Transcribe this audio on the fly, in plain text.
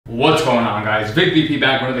What's going on, guys? Vic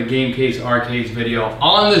back with another Game Case Arcades video.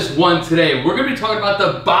 On this one today, we're going to be talking about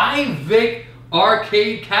the ByVic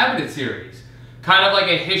arcade cabinet series. Kind of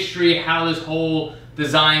like a history, how this whole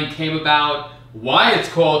design came about, why it's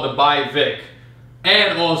called the ByVic,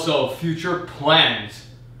 and also future plans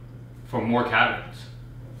for more cabinets.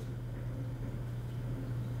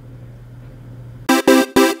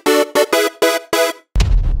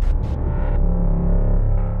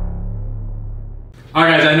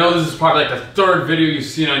 Alright guys, I know this is probably like the third video you've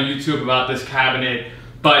seen on YouTube about this cabinet,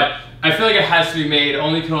 but I feel like it has to be made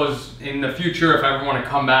only because in the future, if I ever want to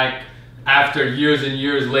come back after years and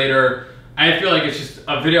years later, I feel like it's just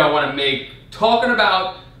a video I want to make talking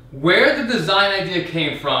about where the design idea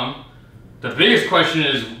came from. The biggest question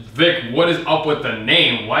is, Vic, what is up with the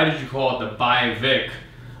name? Why did you call it the ByVic?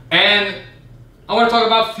 And I want to talk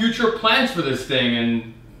about future plans for this thing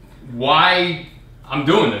and why I'm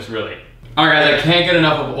doing this, really. Alright guys, I can't get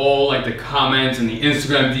enough of all like the comments and the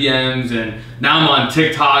Instagram DMs, and now I'm on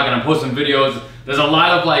TikTok and I'm posting videos. There's a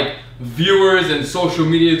lot of like viewers and social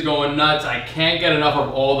media is going nuts. I can't get enough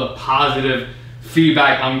of all the positive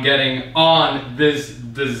feedback I'm getting on this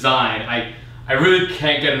design. I really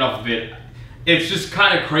can't get enough of it. It's just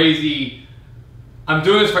kind of crazy. I'm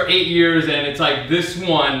doing this for 8 years and it's like this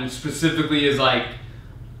one specifically is like,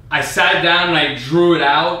 I sat down and I drew it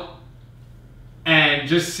out. And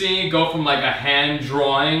just seeing it go from like a hand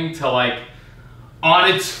drawing to like on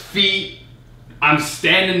its feet, I'm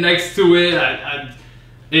standing next to it.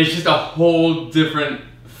 It's just a whole different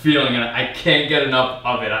feeling, and I can't get enough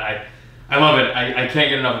of it. I love it. I can't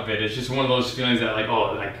get enough of it. It's just one of those feelings that like,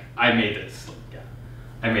 oh, like I made this. Yeah,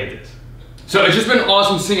 I made this. So it's just been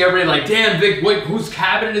awesome seeing everybody like, damn, Vic, wait, whose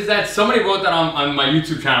cabinet is that? Somebody wrote that on my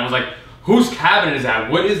YouTube channel. I was like, whose cabinet is that?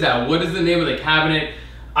 What is that? What is the name of the cabinet?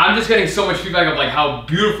 I'm just getting so much feedback of like how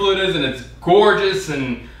beautiful it is and it's gorgeous,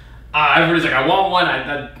 and everybody's like, I want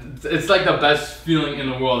one. It's like the best feeling in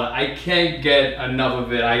the world. I can't get enough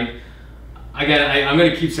of it. I'm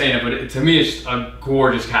gonna keep saying it, but to me it's just a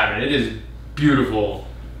gorgeous cabinet. It is beautiful.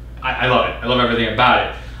 I love it. I love everything about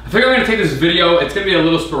it. I think I'm gonna take this video. It's gonna be a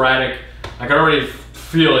little sporadic. I can already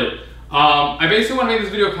feel it. I basically want to make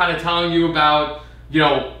this video kind of telling you about, you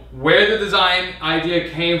know, where the design idea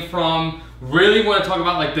came from. Really want to talk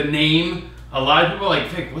about like the name. A lot of people are like,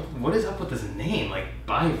 Vic, what is up with this name? Like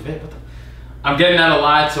ByVic, what the? I'm getting that a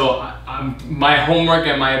lot, so my homework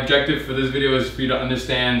and my objective for this video is for you to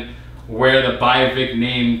understand where the ByVic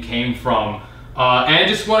name came from. And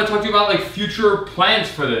just want to talk to you about like future plans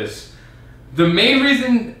for this. The main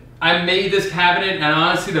reason I made this cabinet, and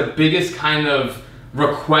honestly the biggest kind of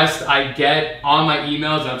request I get on my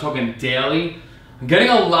emails, and I'm talking daily, I'm getting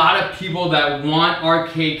a lot of people that want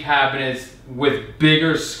arcade cabinets with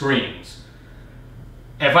bigger screens.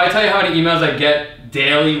 If I tell you how many emails I get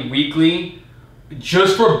daily, weekly,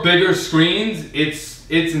 just for bigger screens, it's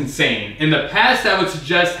insane. In the past, I would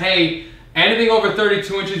suggest, hey, anything over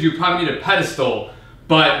 32 inches, you probably need a pedestal.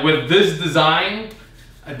 But with this design,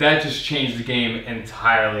 that just changed the game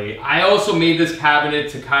entirely. I also made this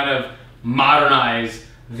cabinet to kind of modernize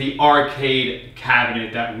the arcade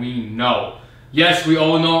cabinet that we know. Yes, we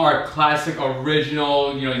all know our classic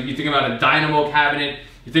original, you know, you think about a Dynamo cabinet,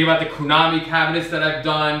 you think about the Konami cabinets that I've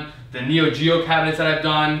done, the Neo Geo cabinets that I've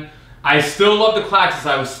done. I still love the classics.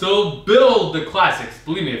 I would still build the classics.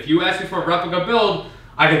 Believe me, if you ask me for a replica build,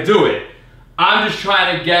 I could do it. I'm just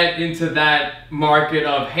trying to get into that market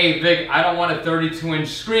of, hey Vic, I don't want a 32-inch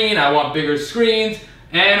screen, I want bigger screens.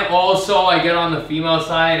 And also I get on the female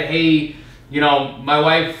side, hey, you know, my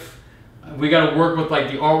wife, we got to work with like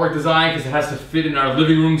the artwork design because it has to fit in our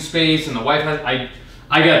living room space, and the wife has,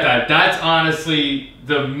 I get that. That's honestly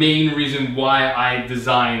the main reason why I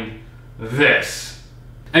designed this.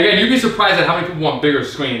 Again, you'd be surprised at how many people want bigger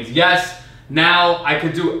screens. Yes, now I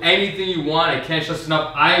could do anything you want. I can't stress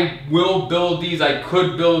enough. I will build these. I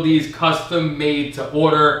could build these custom made to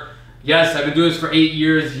order. Yes, I've been doing this for 8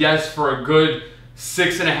 years. Yes, for a good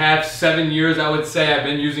 6.5, 7 years, I would say. I've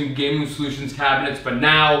been using Gaming Solutions cabinets, but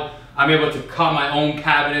now I'm able to cut my own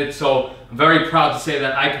cabinet, so I'm very proud to say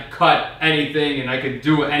that I could cut anything and I could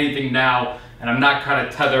do anything now, and I'm not kind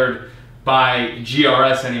of tethered by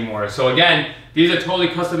GRS anymore. So again, these are totally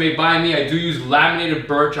custom made by me. I do use laminated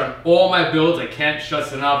birch on all my builds. I can't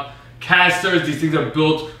stress enough. Casters, these things are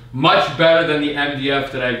built much better than the MDF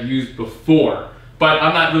that I've used before. But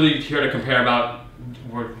I'm not really here to compare about,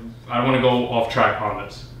 I don't want to go off track on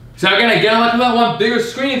this. So again, a lot of people want bigger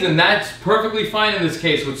screens, and that's perfectly fine in this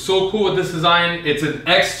case. What's so cool with this design, it's an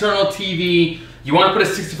external TV. You want to put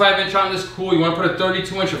a 65-inch on this, cool. You want to put a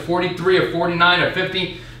 32-inch, a 43, a 49, a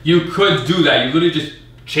 50, you could do that. You literally just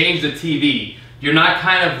change the TV. you're not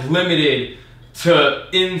kind of limited to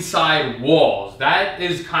inside walls. That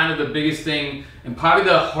is kind of the biggest thing and probably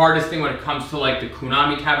the hardest thing when it comes to like the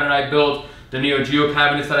Konami cabinet I built, the Neo Geo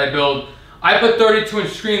cabinets that I built. I put 32-inch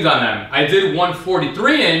screens on them. I did one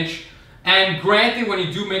 43-inch, and granted, when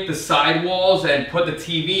you do make the side walls and put the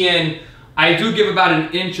TV in, I do give about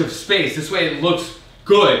an inch of space. This way it looks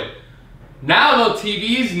good. Now though,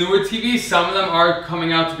 TVs, newer TVs, some of them are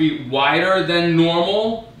coming out to be wider than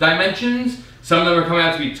normal dimensions. Some of them are coming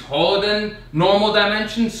out to be taller than normal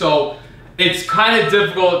dimensions. So it's kind of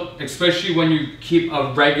difficult, especially when you keep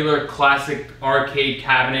a regular classic arcade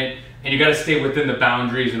cabinet and you got to stay within the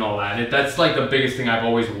boundaries and all that. That's like the biggest thing I've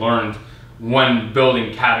always learned when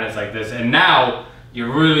building cabinets like this. And now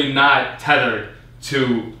you're really not tethered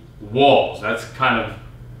to walls. That's kind of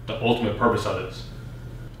the ultimate purpose of this.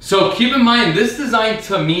 So keep in mind, this design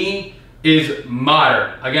to me is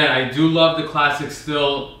modern. Again, I do love the classics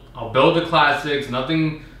still. I'll build the classics,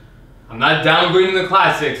 nothing, I'm not downgrading the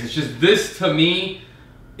classics. It's just this to me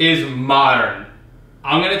is modern.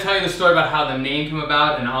 I'm gonna tell you the story about how the name came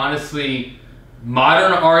about, and honestly,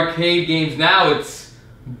 modern arcade games now, it's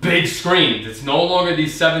big screens. It's no longer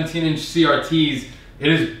these 17-inch CRTs,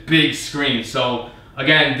 it is big screens. So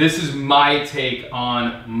again, this is my take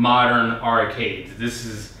on modern arcades. This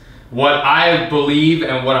is what I believe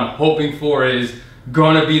and what I'm hoping for is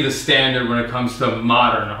gonna be the standard when it comes to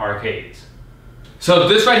modern arcades. So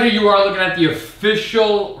this right here, you are looking at the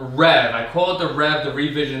official Rev. I call it the Rev, the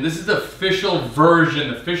revision. This is the official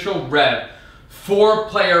version, the official Rev,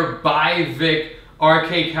 4-player ByVic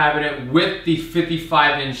arcade cabinet with the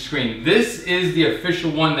 55-inch screen. This is the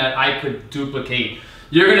official one that I could duplicate.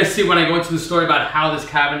 You're gonna see when I go into the story about how this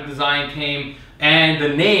cabinet design came and the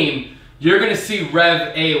name, you're gonna see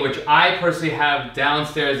Rev A, which I personally have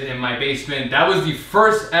downstairs in my basement. That was the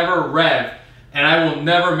first ever Rev, and I will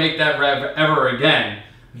never make that Rev ever again.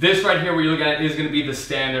 This right here, where you look at it, is gonna be the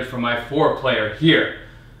standard for my 4-player here.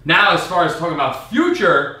 Now, as far as talking about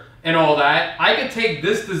future and all that, I could take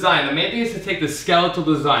this design. The main thing is to take the skeletal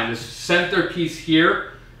design, this centerpiece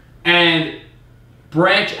here, and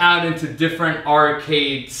branch out into different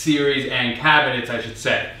arcade series and cabinets, I should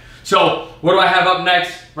say. So what do I have up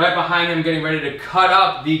next? Right behind me, I'm getting ready to cut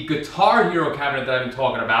up the Guitar Hero cabinet that I've been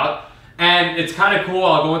talking about. And it's kind of cool,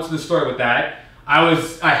 I'll go into the story with that. I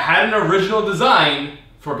had an original design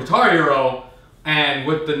for Guitar Hero, and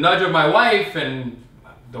with the nudge of my wife and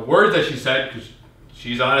the words that she said, because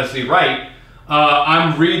she's honestly right,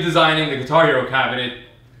 I'm redesigning the Guitar Hero cabinet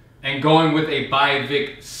and going with a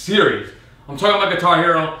ByVic series. I'm talking about Guitar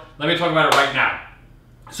Hero, let me talk about it right now.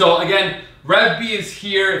 So again, Rev B is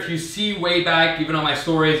here. If you see way back, even on my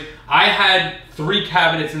stories, I had 3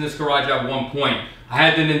 cabinets in this garage at one point. I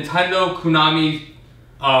had the Nintendo Konami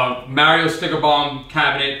Mario Sticker Bomb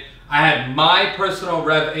cabinet. I had my personal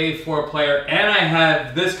Rev A 4-player, and I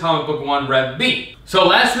have this comic book one, Rev B. So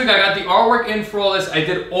last week I got the artwork in for all this. I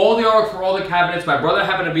did all the artwork for all the cabinets. My brother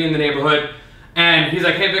happened to be in the neighborhood, and he's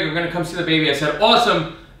like, "Hey Vic, I'm gonna come see the baby." I said,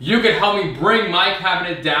 "Awesome, you could help me bring my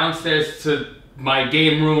cabinet downstairs to my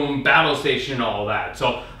game room, battle station, all that."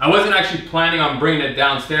 So I wasn't actually planning on bringing it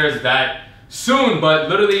downstairs that soon, but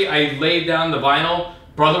literally I laid down the vinyl.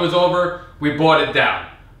 Brother was over, we brought it down.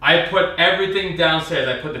 I put everything downstairs.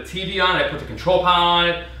 I put the TV on it, I put the control panel on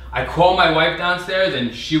it. I called my wife downstairs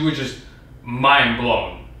and she was just mind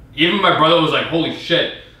blown. Even my brother was like, "Holy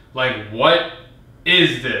shit, like what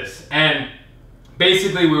is this?" And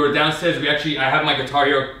basically we were downstairs, I have my Guitar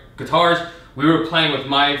Hero guitars. We were playing with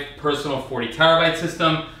my personal 40TB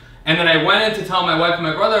system, and then I went in to tell my wife and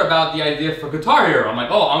my brother about the idea for Guitar Hero. I'm like,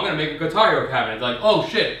 "Oh, I'm gonna make a Guitar Hero cabinet." They're like, "Oh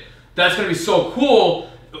shit, that's gonna be so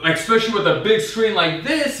cool, especially with a big screen like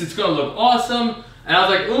this, it's gonna look awesome." And I was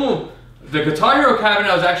like, "Ooh, the Guitar Hero cabinet,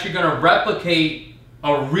 I was actually gonna replicate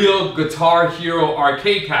a real Guitar Hero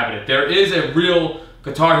arcade cabinet. There is a real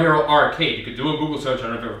Guitar Hero arcade. You could do a Google search, I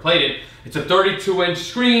don't know if you've ever played it. It's a 32-inch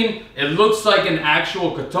screen. It looks like an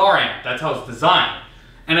actual guitar amp. That's how it's designed."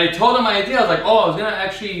 And I told him my idea. I was like, "Oh, I was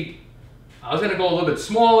gonna go a little bit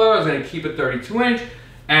smaller. I was gonna keep it 32-inch."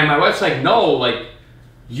 And my wife's like, "No, like,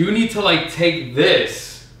 you need to like take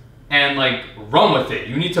this and like run with it.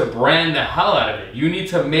 You need to brand the hell out of it. You need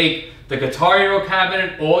to make the Guitar Hero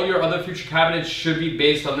cabinet, all your other future cabinets should be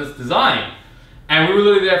based on this design." And we were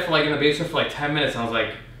literally there for like in the basement for like 10 minutes. And I was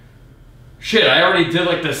like, shit, I already did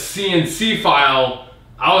like the CNC file.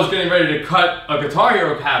 I was getting ready to cut a Guitar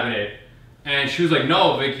Hero cabinet. And she was like,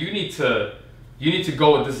 "No, Vic, you need to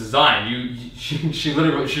go with this design." She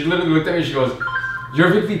literally looked at me and she goes, "You're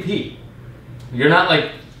Vic VP. You're not like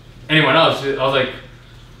anyone else." I was like,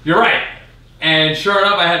 "You're right." And sure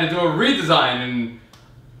enough, I had to do a redesign, and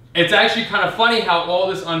it's actually kind of funny how all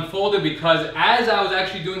this unfolded, because as I was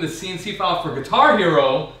actually doing the CNC file for Guitar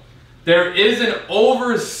Hero, there is an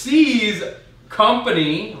overseas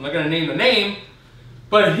company, I'm not going to name the name,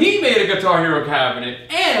 but he made a Guitar Hero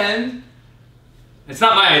cabinet, and it's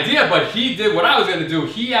not my idea, but he did what I was going to do.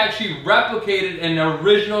 He actually replicated an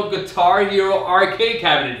original Guitar Hero arcade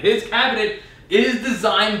cabinet. His cabinet is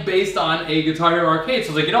designed based on a Guitar Hero arcade.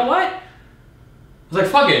 So I was like, you know what? I was like,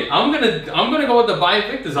 fuck it. I'm gonna go with the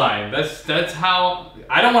ByVic design. That's how.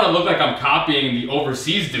 I don't want to look like I'm copying the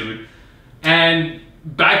overseas dude. And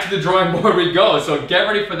back to the drawing board we go. So get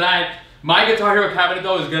ready for that. My Guitar Hero cabinet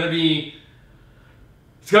though is gonna be.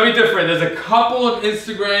 It's gonna be different. There's a couple of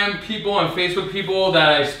Instagram people and Facebook people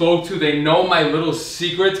that I spoke to. They know my little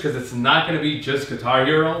secrets, because it's not gonna be just Guitar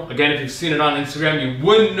Hero. Again, if you've seen it on Instagram, you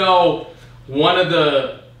would know one of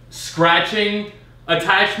the scratching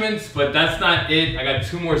attachments, but that's not it. I got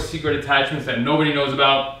 2 more secret attachments that nobody knows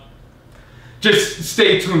about. Just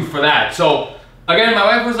stay tuned for that. So again, my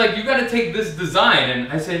wife was like, you gotta take this design.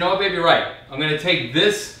 And I said, no, baby, right. I'm gonna take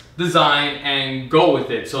this design and go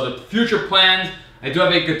with it. So the future plans, I do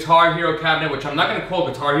have a Guitar Hero cabinet, which I'm not gonna call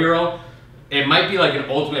Guitar Hero. It might be like an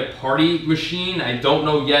ultimate party machine. I don't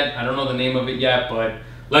know yet. I don't know the name of it yet, but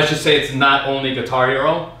let's just say it's not only Guitar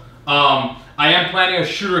Hero. I am planning a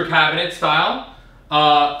shooter cabinet style,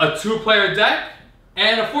 a 2-player deck,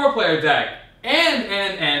 and a 4-player deck.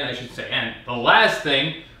 And I should say, and the last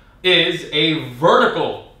thing is a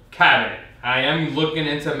vertical cabinet. I am looking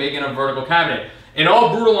into making a vertical cabinet. In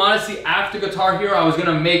all brutal honesty, after Guitar Hero, I was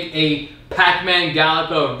gonna make a Pac-Man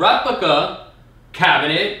Galaga replica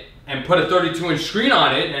cabinet and put a 32-inch screen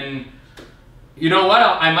on it. And you know what?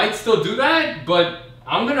 I might still do that, but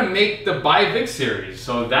I'm gonna make the ByVic series.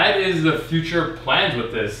 So that is the future plans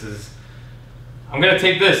with this. Is I'm gonna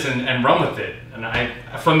take this and run with it. And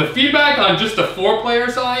from the feedback on just the 4-player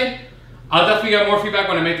side, I'll definitely get more feedback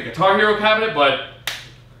when I make the Guitar Hero cabinet, but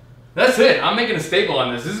that's it. I'm making a staple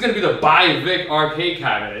on this. This is gonna be the ByVic arcade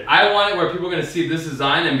cabinet. I want it where people are gonna see this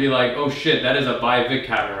design and be like, oh shit, that is a ByVic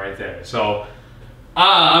cabinet right there. So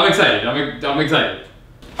I'm excited. I'm excited.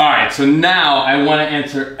 All right, so now I want to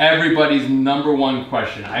answer everybody's #1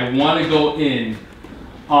 question. I want to go in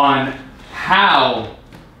on how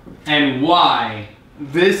and why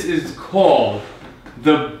this is called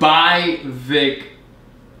the ByVic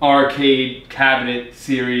arcade cabinet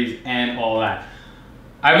series and all that.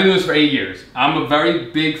 I've been doing this for 8 years. I'm a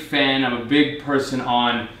very big fan. I'm a big person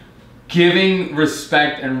on giving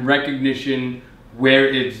respect and recognition where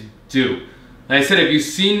it's due. Like I said, if you've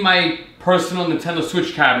seen my personal Nintendo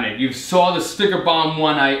Switch cabinet, you saw the sticker bomb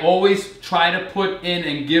one. I always try to put in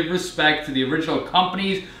and give respect to the original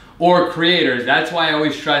companies or creators. That's why I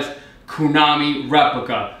always stress Konami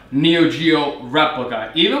replica, Neo Geo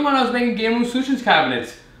replica. Even when I was making Game Room Solutions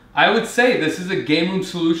cabinets, I would say this is a Game Room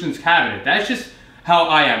Solutions cabinet. That's just how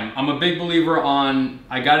I am. I'm a big believer on,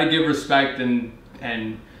 I gotta give respect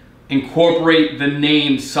and incorporate the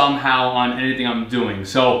name somehow on anything I'm doing.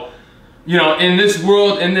 So, you know, in this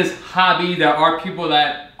world, in this hobby, there are people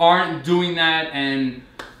that aren't doing that, and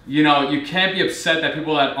you know, you can't be upset that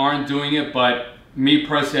people that aren't doing it, but me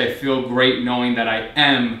personally, I feel great knowing that I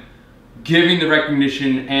am giving the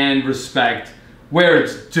recognition and respect where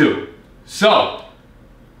it's due. So,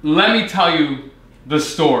 let me tell you the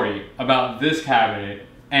story about this cabinet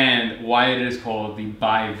and why it is called the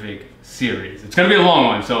ByVic series. It's gonna be a long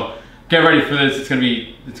one, so get ready for this. It's gonna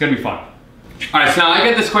be fun. All right, so now I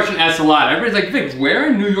get this question asked a lot. Everybody's like, Vic, where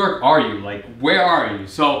in New York are you? Like, where are you?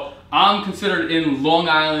 So I'm considered in Long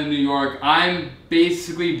Island, New York. I'm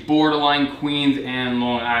basically borderline Queens and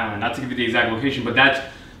Long Island. Not to give you the exact location, but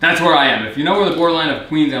that's where I am. If you know where the borderline of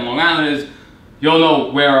Queens and Long Island is, you'll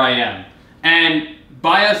know where I am. And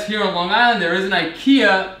by us here in Long Island, there is an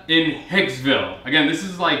IKEA in Hicksville. Again, this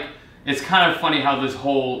is like, it's kind of funny how this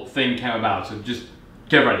whole thing came about. So just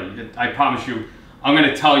get ready. I promise you, I'm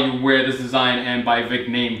gonna tell you where this design and ByVic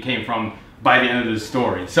name came from by the end of this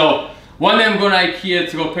story. So one day I'm going to IKEA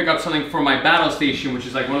to go pick up something for my battle station, which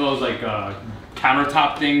is like one of those like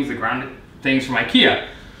countertop things, the grounded things from IKEA.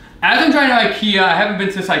 As I'm driving to IKEA, I haven't been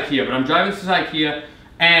to this IKEA, but I'm driving to this IKEA,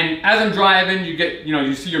 and as I'm driving,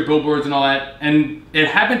 you see your billboards and all that, and it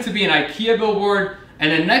happened to be an IKEA billboard,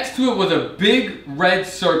 and then next to it was a big red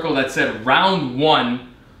circle that said round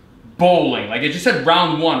 1 bowling. Like it just said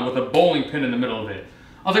round 1 with a bowling pin in the middle of it.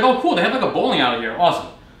 I was like, oh cool, they have like a bowling alley here,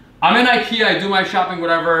 awesome. I'm in IKEA, I do my shopping,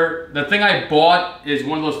 whatever. The thing I bought is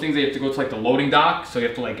one of those things that you have to go to like the loading dock, so you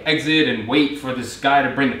have to like exit and wait for this guy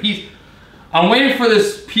to bring the piece. I'm waiting for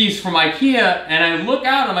this piece from IKEA, and I look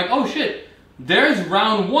out and I'm like, oh shit, there's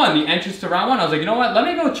round one, the entrance to round one. I was like, you know what? Let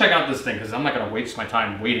me go check out this thing because I'm not gonna waste my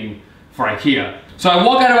time waiting for IKEA. So I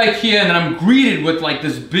walk out of IKEA and then I'm greeted with like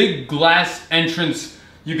this big glass entrance.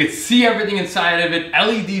 You could see everything inside of it,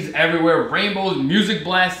 LEDs everywhere, rainbows, music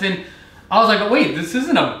blasting. I was like, oh, wait, this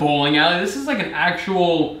isn't a bowling alley. This is like an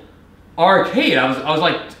actual arcade. I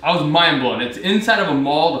was mind blown. It's inside of a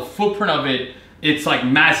mall. The footprint of it, it's like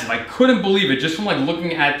massive. I couldn't believe it just from like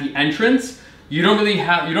looking at the entrance. You don't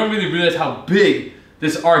really realize how big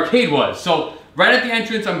this arcade was. So right at the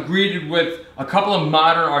entrance, I'm greeted with a couple of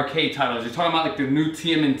modern arcade titles. You're talking about like the new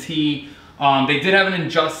TMNT. They did have an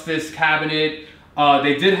Injustice cabinet.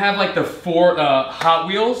 They did have like the 4 Hot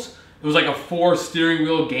Wheels. It was like a 4 steering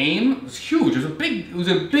wheel game. It was huge. It was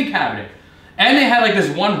a big cabinet. And they had like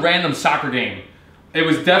this one random soccer game. It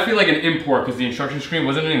was definitely like an import because the instruction screen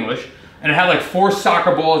wasn't in English. And it had like 4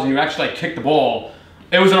 soccer balls and you actually like kick the ball.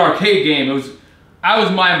 It was an arcade game. I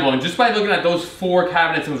was mind blown. Just by looking at those 4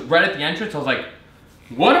 cabinets, it was right at the entrance. I was like,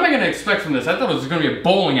 what am I gonna expect from this? I thought it was gonna be a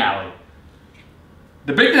bowling alley.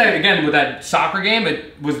 The big thing, again, with that soccer game,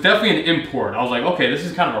 it was definitely an import. I was like, okay, this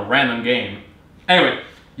is kind of a random game. Anyway,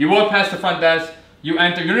 you walk past the front desk, you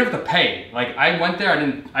enter, you don't have to pay. Like, I went there,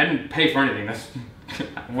 I didn't pay for anything.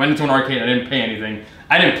 I went into an arcade, I didn't pay anything.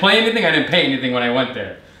 I didn't play anything, I didn't pay anything when I went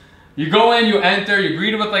there. You go in, you enter, you're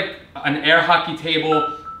greeted with like an air hockey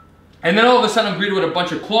table, and then all of a sudden I'm greeted with a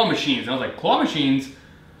bunch of claw machines. And I was like, claw machines?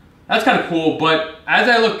 That's kind of cool, but as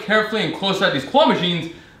I look carefully and closer at these claw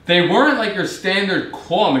machines, they weren't like your standard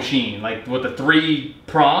claw machine, like with the 3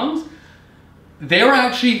 prongs. They were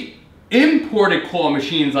actually imported claw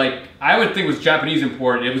machines, like I would think was Japanese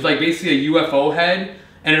imported. It was like basically a UFO head,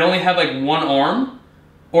 and it only had like 1 arm,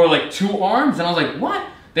 or like 2 arms, and I was like, what?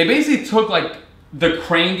 They basically took like the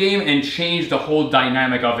crane game and changed the whole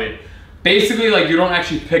dynamic of it. Basically, like you don't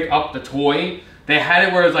actually pick up the toy. They had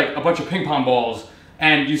it where it's like a bunch of ping pong balls,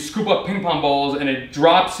 and you scoop up ping pong balls and it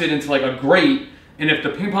drops it into like a grate, and if the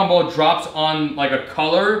ping pong ball drops on like a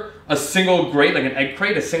color, a single grate, like an egg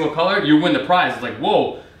crate, a single color, you win the prize. It's like,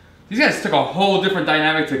 whoa, these guys took a whole different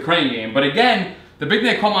dynamic to the crane game. But again, the big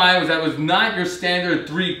thing that caught my eye was that it was not your standard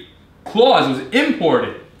 3 claws, it was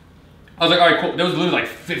imported. I was like, all right, cool. There was literally like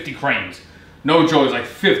 50 cranes. No joke, it was like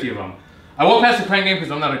 50 of them. I walked past the crane game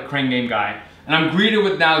because I'm not a crane game guy, and I'm greeted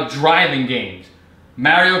with now driving games.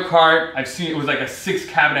 Mario Kart, I've seen, it was like a 6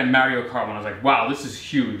 cabinet Mario Kart one. I was like, wow, this is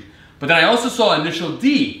huge. But then I also saw Initial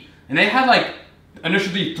D, and they had like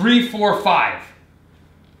Initial D 3, 4, 5.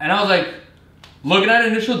 And I was like, looking at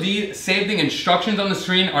Initial D, same thing, instructions on the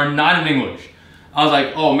screen are not in English. I was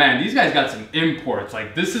like, oh man, these guys got some imports.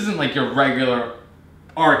 Like, this isn't like your regular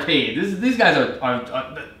arcade. These guys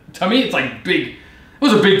are, to me, it's like big. It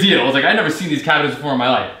was a big deal. I was like, I've never seen these cabinets before in my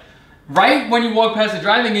life. Right when you walk past the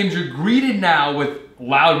driving games, you're greeted now with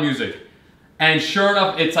loud music. And sure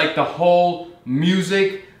enough, it's like the whole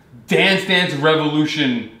music, Dance Dance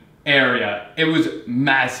Revolution area. It was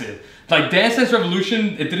massive. Like Dance Dance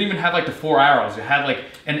Revolution, it didn't even have like the 4 arrows. It had like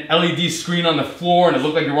an LED screen on the floor, and it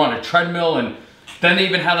looked like you were on a treadmill. And then they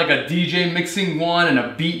even had like a DJ mixing one and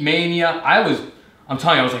a Beat Mania. I'm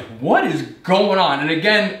telling you, I was like, what is going on? And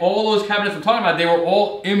again, all those cabinets I'm talking about, they were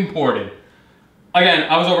all imported. Again,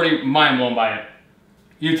 I was already mind blown by it.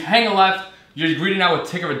 You hang a left, you're greeted now with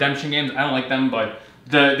ticket redemption games. I don't like them, but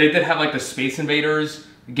they did have like the Space Invaders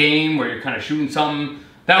game where you're kind of shooting something.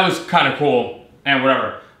 That was kind of cool and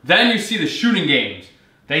whatever. Then you see the shooting games.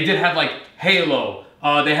 They did have like Halo.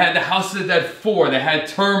 They had the House of the Dead 4. They had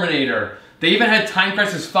Terminator. They even had Time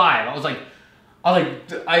Crisis 5.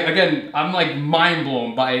 I'm like mind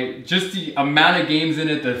blown by just the amount of games in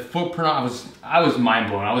it, the footprint. I was mind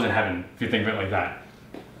blown. I was in heaven, if you think of it like that.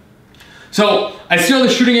 So I see all the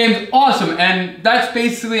shooting games, awesome, and that's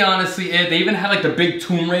basically honestly it. They even had like the big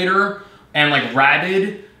Tomb Raider and like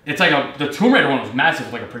Rabid. It's like the Tomb Raider one was massive,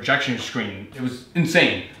 with like a projection screen. It was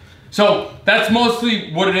insane. So that's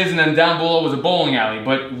mostly what it is, and then down below was a bowling alley.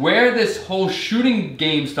 But where this whole shooting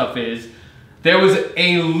game stuff is, there was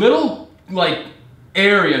a little like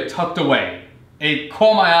area tucked away. It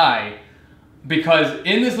caught my eye because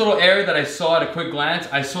in this little area that I saw at a quick glance,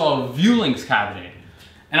 I saw a Viewlinks cabinet.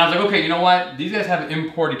 And I was like, okay, you know what? These guys have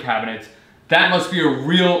imported cabinets. That must be a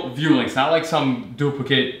real Viewlinks, not like some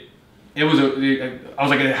duplicate. I was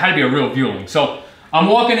like, it had to be a real Viewlink. So I'm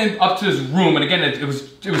walking in up to this room, and again, it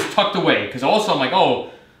was tucked away. Because also I'm like,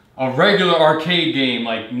 oh, a regular arcade game,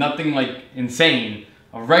 like nothing like insane.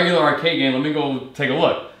 A regular arcade game, let me go take a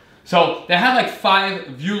look. So they had like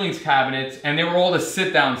 5 Viewlinks cabinets, and they were all the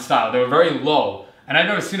sit-down style. They were very low, and I've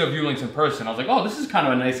never seen a Viewlinks in person. I was like, oh, this is kind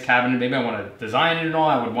of a nice cabinet. Maybe I want to design it and all.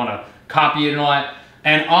 I would want to copy it and all that.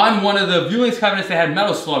 And on one of the Viewlinks cabinets, they had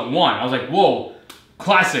Metal Slug 1. I was like, whoa,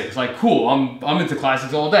 classics, like cool, I'm into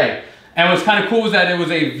classics all day. And what's kind of cool was that it was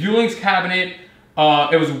a Viewlinks cabinet.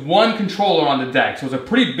 It was one controller on the deck. So it was a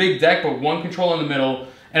pretty big deck, but one controller in the middle.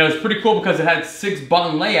 And it was pretty cool because it had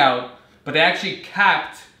 6-button layout, but they actually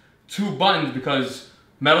capped 2 buttons because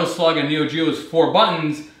Metal Slug and Neo Geo is 4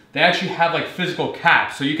 buttons. They actually have like physical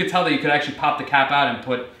caps. So you could tell that you could actually pop the cap out and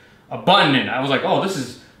put a button in. I was like, oh, this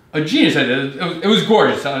is a genius idea. It was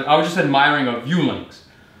gorgeous. I was just admiring a Viewlinks.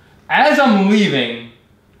 As I'm leaving,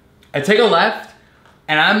 I take a left,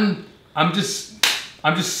 and I'm just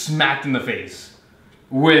smacked in the face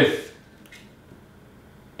with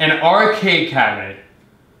an arcade cabinet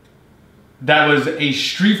that was a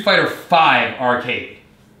Street Fighter V arcade.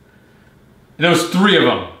 There was 3 of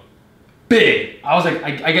them, big. I was like,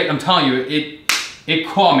 I'm telling you, it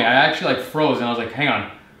caught me. I actually like froze, and I was like, hang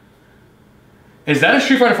on. Is that a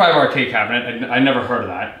Street Fighter V arcade cabinet? I never heard of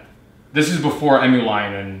that. This is before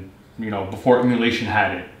Emuline and, you know, before emulation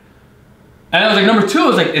had it. And I was like, number 2, I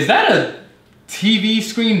was like, is that a TV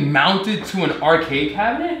screen mounted to an arcade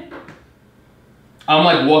cabinet? I'm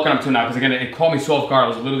like walking up to it now, because again, it caught me so off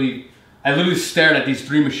guard. I literally stared at these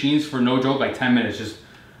 3 machines for no joke, like 10 minutes, just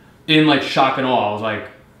in like shock and awe. I was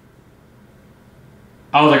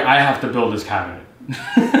like, I have to build this cabinet.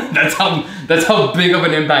 that's how big of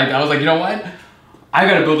an impact. I was like, you know what? I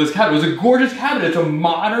gotta build this cabinet. It was a gorgeous cabinet. It's a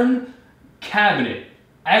modern cabinet.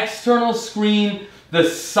 External screen. The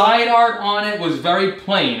side art on it was very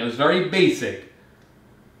plain. It was very basic.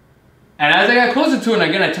 And as I got closer to it, and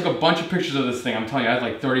again, I took a bunch of pictures of this thing. I'm telling you, I have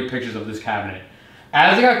like 30 pictures of this cabinet.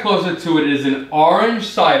 As I got closer to it, it is an orange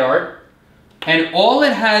side art. And all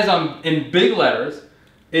it has in big letters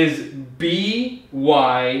is ByKing.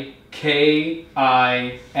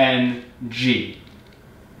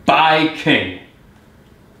 ByKing.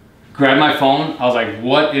 Grabbed my phone. I was like,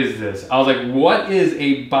 what is this? I was like, what is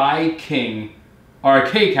a ByKing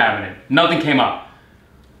arcade cabinet? Nothing came up.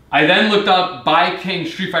 I then looked up ByKing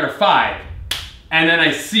Street Fighter V, and then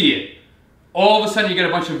I see it. All of a sudden, you get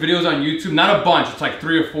a bunch of videos on YouTube. Not a bunch. It's like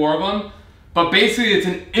 3 or 4 of them. But basically, it's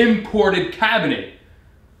an imported cabinet.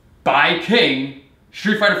 ByKing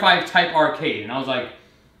Street Fighter V type arcade. And I was like,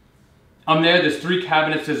 I'm there. There's 3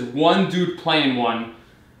 cabinets. There's one dude playing one.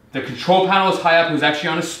 The control panel is high up. He was actually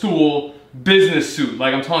on a stool. Business suit.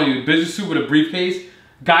 Like I'm telling you, business suit with a briefcase.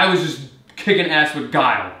 Guy was just kicking ass with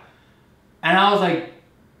guile. And I was like,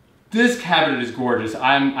 this cabinet is gorgeous.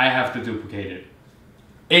 I have to duplicate it.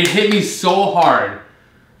 It hit me so hard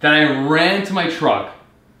that I ran to my truck.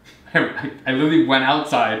 I literally went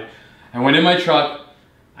outside. I went in my truck.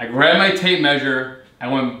 I grabbed my tape measure. I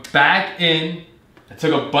went back in. I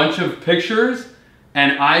took a bunch of pictures.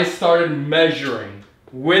 And I started measuring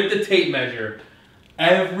with the tape measure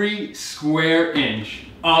every square inch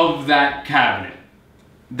of that cabinet.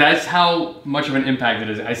 That's how much of an impact it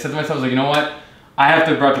is. I said to myself, I was like, you know what? I have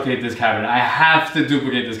to replicate this cabinet. I have to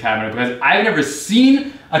duplicate this cabinet because I've never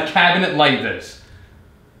seen a cabinet like this.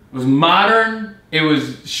 It was modern. It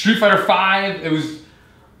was Street Fighter V.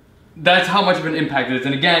 That's how much of an impact it is.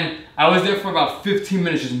 And again, I was there for about 15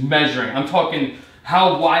 minutes just measuring. I'm talking,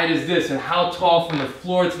 how wide is this and how tall from the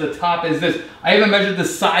floor to the top is this? I even measured the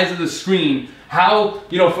size of the screen. How,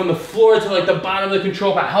 you know, from the floor to like the bottom of the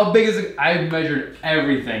control panel, how big is it? I measured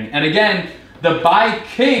everything. And again, the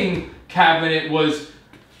ByKing cabinet was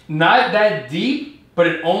not that deep, but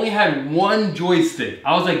it only had 1 joystick.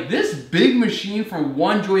 I was like, this big machine for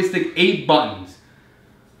 1 joystick, 8 buttons.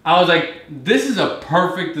 I was like, this is a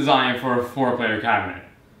perfect design for a 4-player cabinet.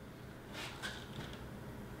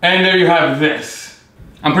 And there you have this.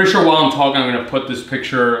 I'm pretty sure while I'm talking, I'm gonna put this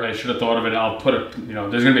picture. I should have thought of it. I'll put a, you know,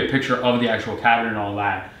 there's gonna be a picture of the actual cabinet and all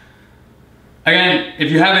that. Again,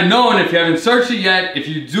 if you haven't known, if you haven't searched it yet, if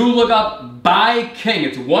you do look up ByKing,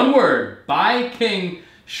 it's 1 word, ByKing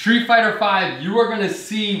Street Fighter V, you are gonna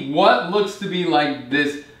see what looks to be like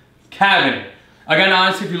this cabinet. Again,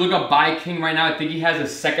 honestly, if you look up ByKing right now, I think he has a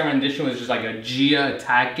second rendition, which is like a Gia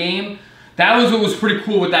attack game. That was what was pretty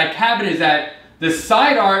cool with that cabinet, is that the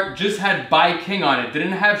side art just had ByKing on it.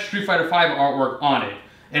 Didn't have Street Fighter V artwork on it.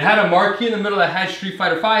 It had a marquee in the middle that had Street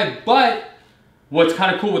Fighter V, but what's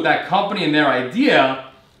kind of cool with that company and their idea,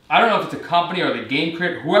 I don't know if it's a company or the game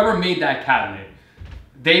creator, whoever made that cabinet,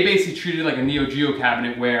 they basically treated it like a Neo Geo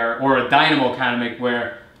cabinet or a Dynamo cabinet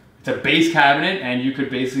where it's a base cabinet and you could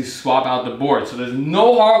basically swap out the board. So there's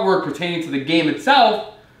no artwork pertaining to the game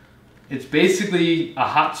itself. It's basically a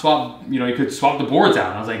hot swap, you know, you could swap the boards out.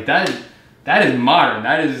 And I was like, that is modern.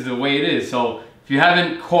 That is the way it is. So if you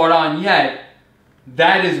haven't caught on yet,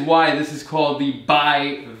 that is why this is called the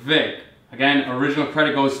ByVic. Again, original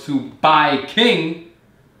credit goes to ByKing.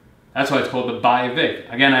 That's why it's called the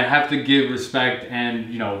ByVic. Again, I have to give respect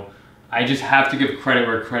and, you know, I just have to give credit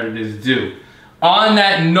where credit is due. On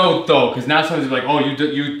that note though, because now somebody's like, oh, you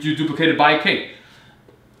duplicated ByVic.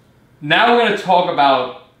 Now we're going to talk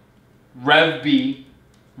about Rev B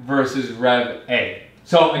versus Rev A.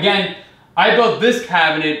 So again, I built this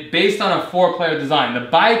cabinet based on a 4-player design. The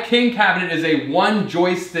ByVic cabinet is a 1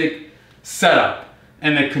 joystick setup,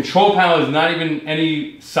 and the control panel is not even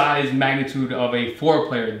any size magnitude of a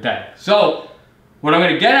 4-player deck. So what I'm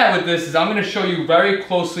going to get at with this is I'm going to show you very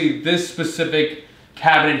closely this specific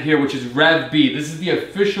cabinet here, which is Rev B. This is the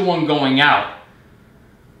official one going out.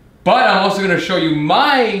 But I'm also going to show you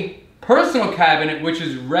my personal cabinet, which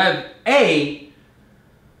is Rev A.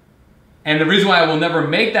 And the reason why I will never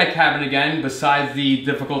make that cabinet again, besides the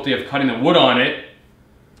difficulty of cutting the wood on it,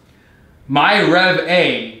 my Rev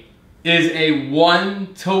A is a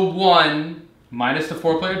 1-to-1, minus the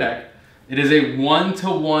 4-player deck, it is a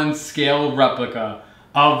 1-to-1 scale replica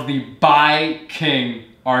of the ByVic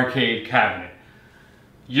arcade cabinet.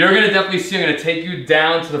 You're going to definitely see, I'm going to take you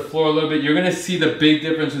down to the floor a little bit, you're going to see the big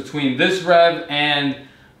difference between this Rev and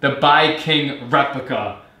the ByVic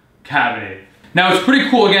replica cabinet. Now it's pretty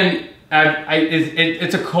cool, again,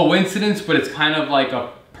 it's a coincidence, but it's kind of like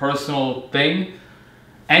a personal thing.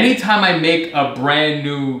 Anytime I make a brand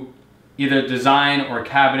new either design or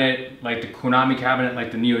cabinet, like the Konami cabinet,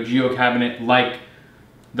 like the Neo Geo cabinet, like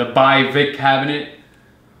the ByVic cabinet,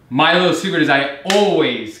 my little secret is I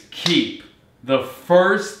always keep the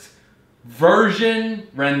first version,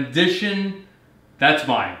 rendition, that's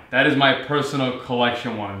mine. That is my personal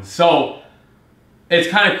collection one. So it's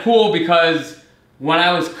kind of cool because when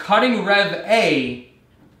I was cutting Rev A,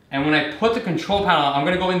 and when I put the control panel, I'm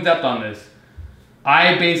going to go in depth on this,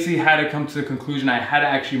 I basically had to come to the conclusion I had to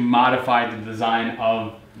actually modify the design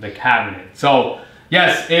of the cabinet. So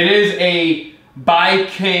yes, it is a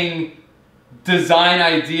ByVic design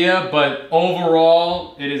idea, but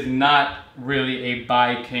overall it is not really a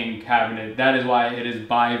ByVic cabinet. That is why it is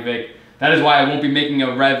ByVic. That is why I won't be making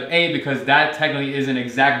a Rev A, because that technically is an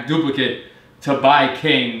exact duplicate to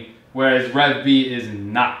ByVic, whereas Rev B is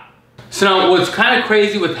not. So now what's kind of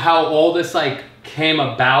crazy with how all this like came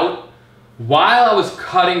about, while I was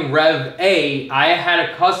cutting Rev A, I had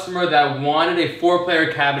a customer that wanted a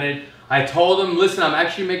 4-player cabinet. I told him, listen, I'm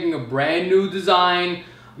actually making a brand new design.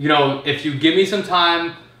 You know, if you give me some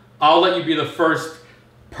time, I'll let you be the first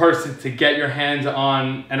person to get your hands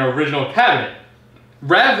on an original cabinet.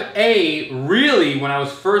 Rev A, really, when I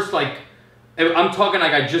was first like, I'm talking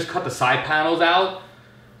like I just cut the side panels out,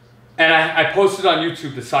 and I posted on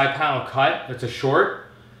YouTube the side panel cut. It's a short.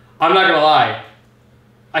 I'm not gonna lie,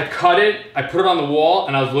 I cut it, I put it on the wall,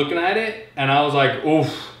 and I was looking at it, and I was like,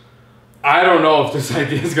 oof, I don't know if this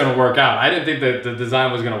idea is gonna work out. I didn't think that the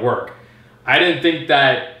design was gonna work. I didn't think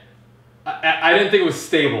that, I didn't think it was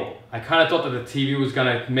stable. I kind of thought that the TV was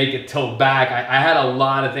gonna make it tilt back. I had a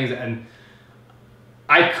lot of things, and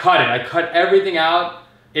I cut it. I cut everything out.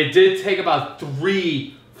 It did take about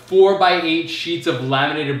 3 4x8 sheets of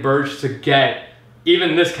laminated birch to get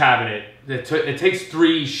even this cabinet. It takes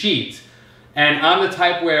 3 sheets. And I'm the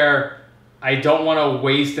type where I don't want to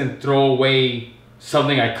waste and throw away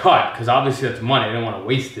something I cut, because obviously that's money. I don't want to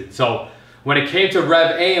waste it. So when it came to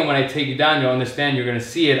Rev A, and when I take you down, you'll understand, you're going to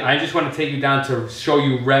see it. I just want to take you down to show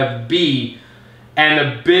you Rev B, and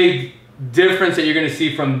the big difference that you're going to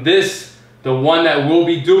see from this, the one that will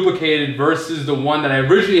be duplicated versus the one that I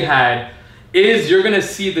originally had, is you're going to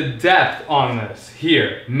see the depth on this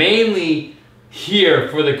here. Mainly here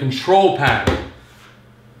for the control panel.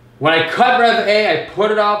 When I cut Rev A, I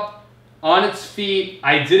put it up on its feet.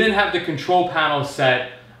 I didn't have the control panel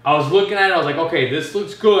set. I was looking at it, I was like, okay, this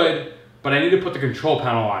looks good, but I need to put the control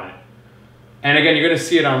panel on it. And again, you're gonna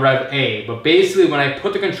see it on Rev A. But basically, when I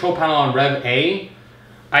put the control panel on Rev A,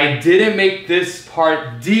 I didn't make this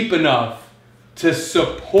part deep enough to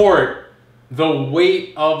support the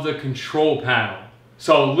weight of the control panel.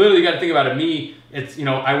 So literally, you gotta think about it. It's, you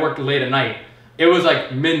know, I worked late at night. It was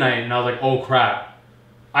like midnight, and I was like, oh crap.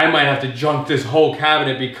 I might have to junk this whole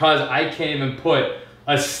cabinet because I can't even put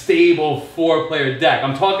a stable 4-player deck.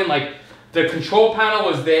 I'm talking like the control panel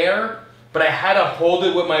was there, but I had to hold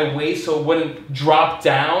it with my waist so it wouldn't drop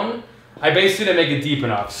down. I basically didn't make it deep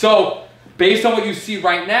enough. So based on what you see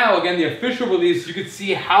right now, again, the official release, you can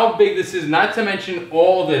see how big this is, not to mention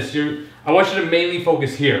all this. I want you to mainly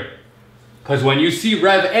focus here. Because when you see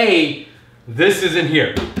Rev A, this is in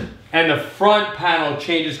here. And the front panel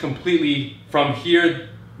changes completely from here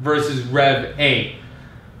versus Rev A.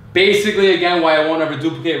 Basically, again, why I won't ever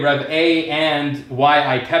duplicate Rev A and why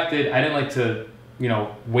I kept it, I didn't like to, you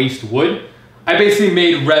know, waste wood. I basically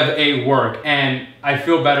made Rev A work, and I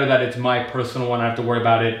feel better that it's my personal one. I have to worry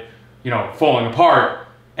about it, you know, falling apart.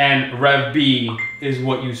 And Rev B is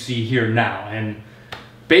what you see here now. And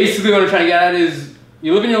basically what I'm trying to get at is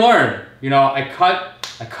you live and you learn. You know, I cut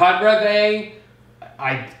Rev A.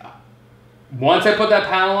 Once I put that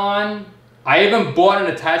panel on, I even bought an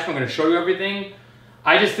attachment. I'm going to show you everything.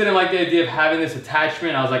 I just didn't like the idea of having this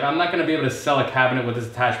attachment. I was like, I'm not going to be able to sell a cabinet with this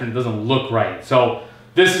attachment. It doesn't look right. So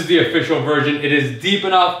this is the official version. It is deep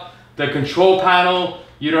enough. The control panel,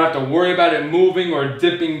 you don't have to worry about it moving or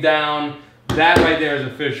dipping down. That right there is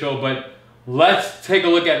official. But let's take a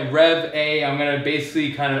look at Rev A. I'm going to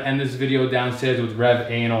basically kind of end this video downstairs with Rev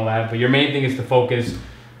A and all that. But your main thing is to focus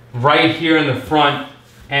right here in the front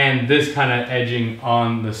and this kind of edging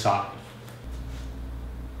on the side.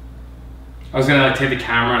 I was gonna like take the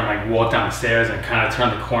camera and like walk down the stairs and kind of turn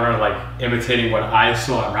the corner, like imitating what I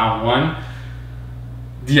saw at round one.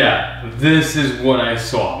 Yeah, this is what I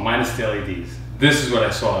saw, minus the LEDs. This is what I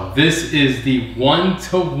saw. This is the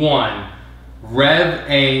 1-to-1 Rev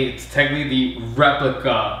A. It's technically the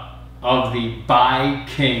replica of the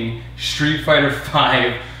ByVic Street Fighter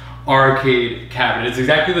V arcade cabinet. It's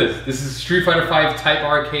exactly this. This is Street Fighter V type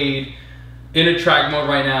arcade in a track mode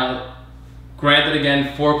right now. Granted,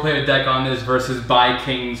 again, 4-player deck on this versus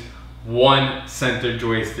ByVic's 1-center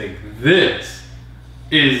joystick. This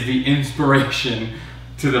is the inspiration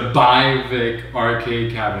to the ByVic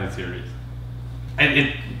arcade cabinet series.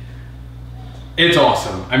 And it's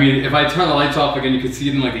awesome. I mean, if I turn the lights off again, you can see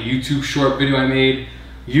it in like a YouTube short video I made.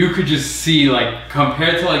 You could just see, like,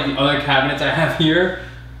 compared to like the other cabinets I have here,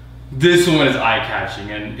 this one is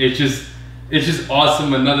eye-catching, and it's just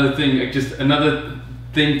awesome. Another thing, like just another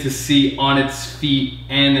thing to see on its feet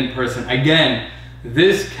and in person. Again,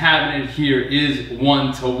 this cabinet here is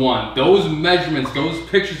 1-to-1. Those measurements, those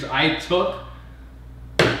pictures I took,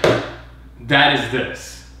 that is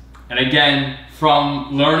this. And again,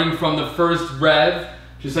 from learning from the first Rev,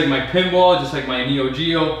 just like my pinball, just like my Neo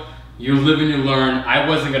Geo, you live and you learn. I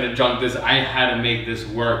wasn't gonna junk this. I had to make this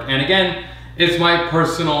work. And again, it's my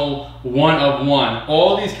personal 1-of-1.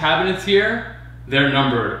 All these cabinets here, they're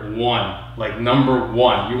numbered 1, like number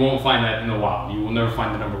 1. You won't find that in the wild. You will never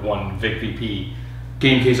find the number 1 Vic VP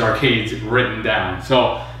Game Case Arcades written down.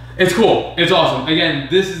 So it's cool, it's awesome. Again,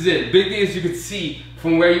 this is it. Big thing is you could see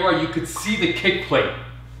from where you are, you could see the kick plate.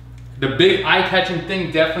 The big eye-catching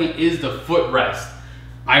thing definitely is the footrest.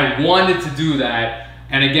 I wanted to do that.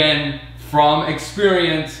 And again, from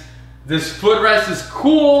experience, this footrest is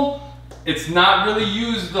cool. It's not really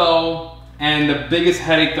used though. And the biggest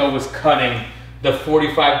headache though was cutting the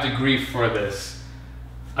 45-degree for this.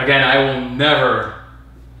 Again, I will never,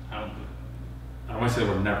 I don't want to say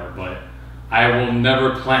the word never, but I will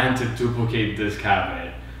never plan to duplicate this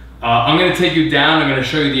cabinet. I'm gonna take you down, I'm gonna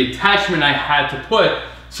show you the attachment I had to put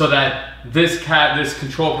so that this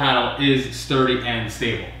control panel is sturdy and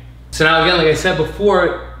stable. So now again, like I said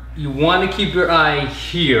before, you wanna keep your eye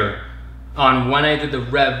here on when I did the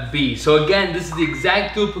Rev B. So again, this is the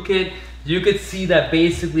exact duplicate. You could see that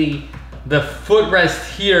basically the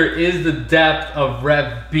footrest here is the depth of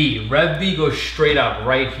Rev B. Rev B goes straight up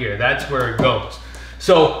right here. That's where it goes.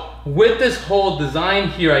 So with this whole design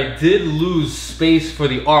here, I did lose space for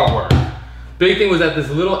the artwork. Big thing was that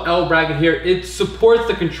this little L bracket here, it supports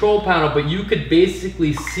the control panel, but you could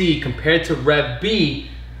basically see compared to Rev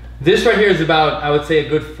B, this right here is about, I would say, a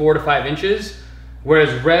good 4 to 5 inches,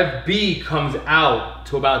 whereas Rev B comes out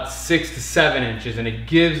to about 6 to 7 inches, and it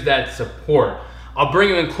gives that support. I'll bring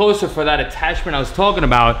you in closer for that attachment I was talking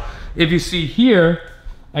about. If you see here,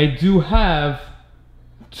 I do have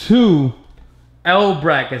 2 L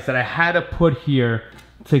brackets that I had to put here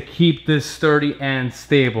to keep this sturdy and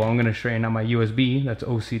stable. I'm gonna straighten out my USB, that's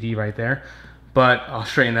OCD right there, but I'll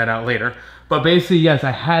straighten that out later. But basically, yes,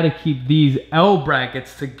 I had to keep these L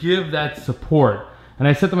brackets to give that support. And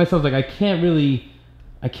I said to myself, like, I can't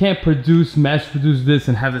mass produce this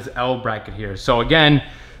and have this L bracket here. So again,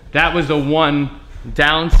 that was the one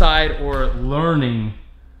downside or learning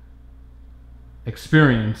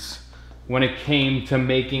experience when it came to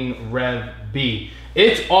making Rev B.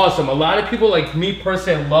 It's awesome. A lot of people, like me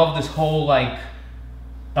personally, love this whole like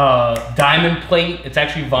diamond plate. It's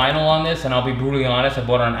actually vinyl on this, and I'll be brutally honest, I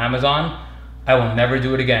bought it on Amazon. I will never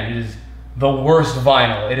do it again. It is the worst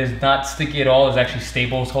vinyl. It is not sticky at all. It's actually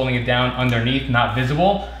staples holding it down underneath, not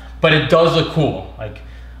visible, but it does look cool. Like,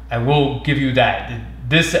 I will give you that.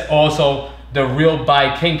 This also, the real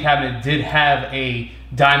ByVic cabinet did have a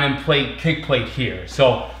diamond plate kick plate here.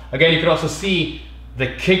 So again, you can also see the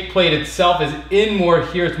kick plate itself is in more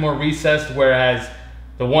here, it's more recessed, whereas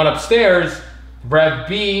the one upstairs, Rev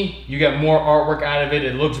B, you get more artwork out of it,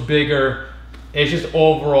 it looks bigger. it's just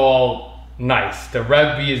overall nice. The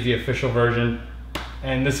Rev B is the official version,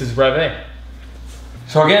 and this is Rev A.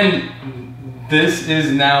 So again, this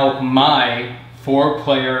is now my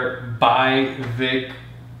 4-player ByVic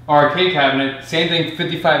arcade cabinet. Same thing,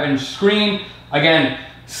 55-inch screen. Again,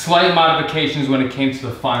 slight modifications when it came to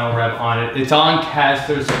the final Rev on it. It's on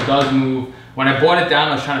casters, so it does move. When I brought it down,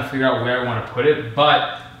 I was trying to figure out where I want to put it,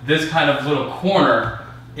 but this kind of little corner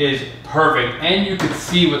is perfect. And you can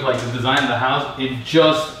see with like the design of the house, it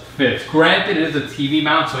just fits. Granted, it is a TV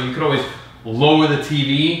mount, so you could always lower the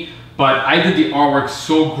TV, but I did the artwork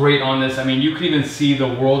so great on this. I mean, you can even see "The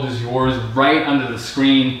World Is Yours" right under the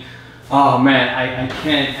screen. Oh man,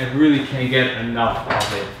 I really can't get enough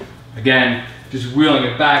of it. Again, just wheeling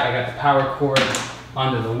it back, I got the power cord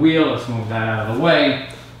under the wheel. Let's move that out of the way.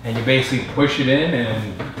 And you basically push it in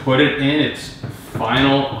and put it in its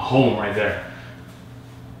final home right there.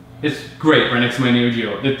 It's great right next to my Neo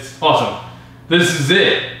Geo. It's awesome. This is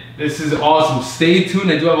it. This is awesome. Stay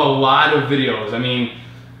tuned. I do have a lot of videos. I mean,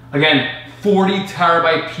 again, 40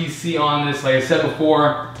 terabyte PC on this. Like I said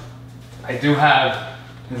before, I do have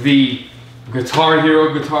the Guitar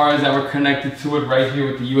Hero guitars that were connected to it right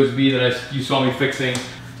here with the USB that you saw me fixing.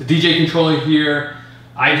 The DJ controller here.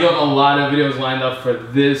 I do have a lot of videos lined up for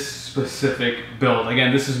this specific build.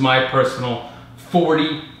 Again, this is my personal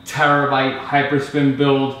 40 terabyte hyperspin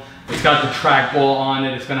build. It's got the trackball on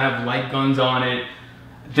it. It's gonna have light guns on it.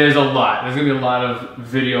 There's a lot. There's gonna be a lot of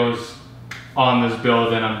videos on this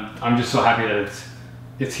build, and I'm just so happy that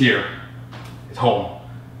it's here. It's home.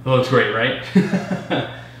 It looks great, right?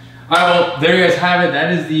 All right, well, there you guys have it.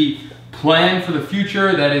 That is the plan for the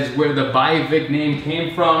future. That is where the ByVic name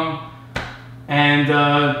came from. And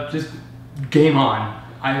just game on.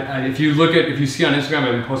 If you see on Instagram,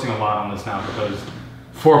 I've been posting a lot on this now because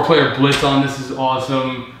 4-player blitz on this is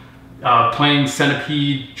awesome. Playing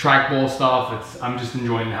Centipede, trackball stuff. I'm just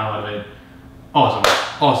enjoying the hell out of it. Awesome,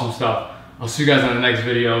 awesome stuff. I'll see you guys on the next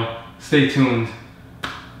video. Stay tuned.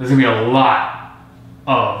 There's gonna be a lot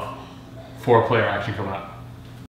of 4-player action coming up.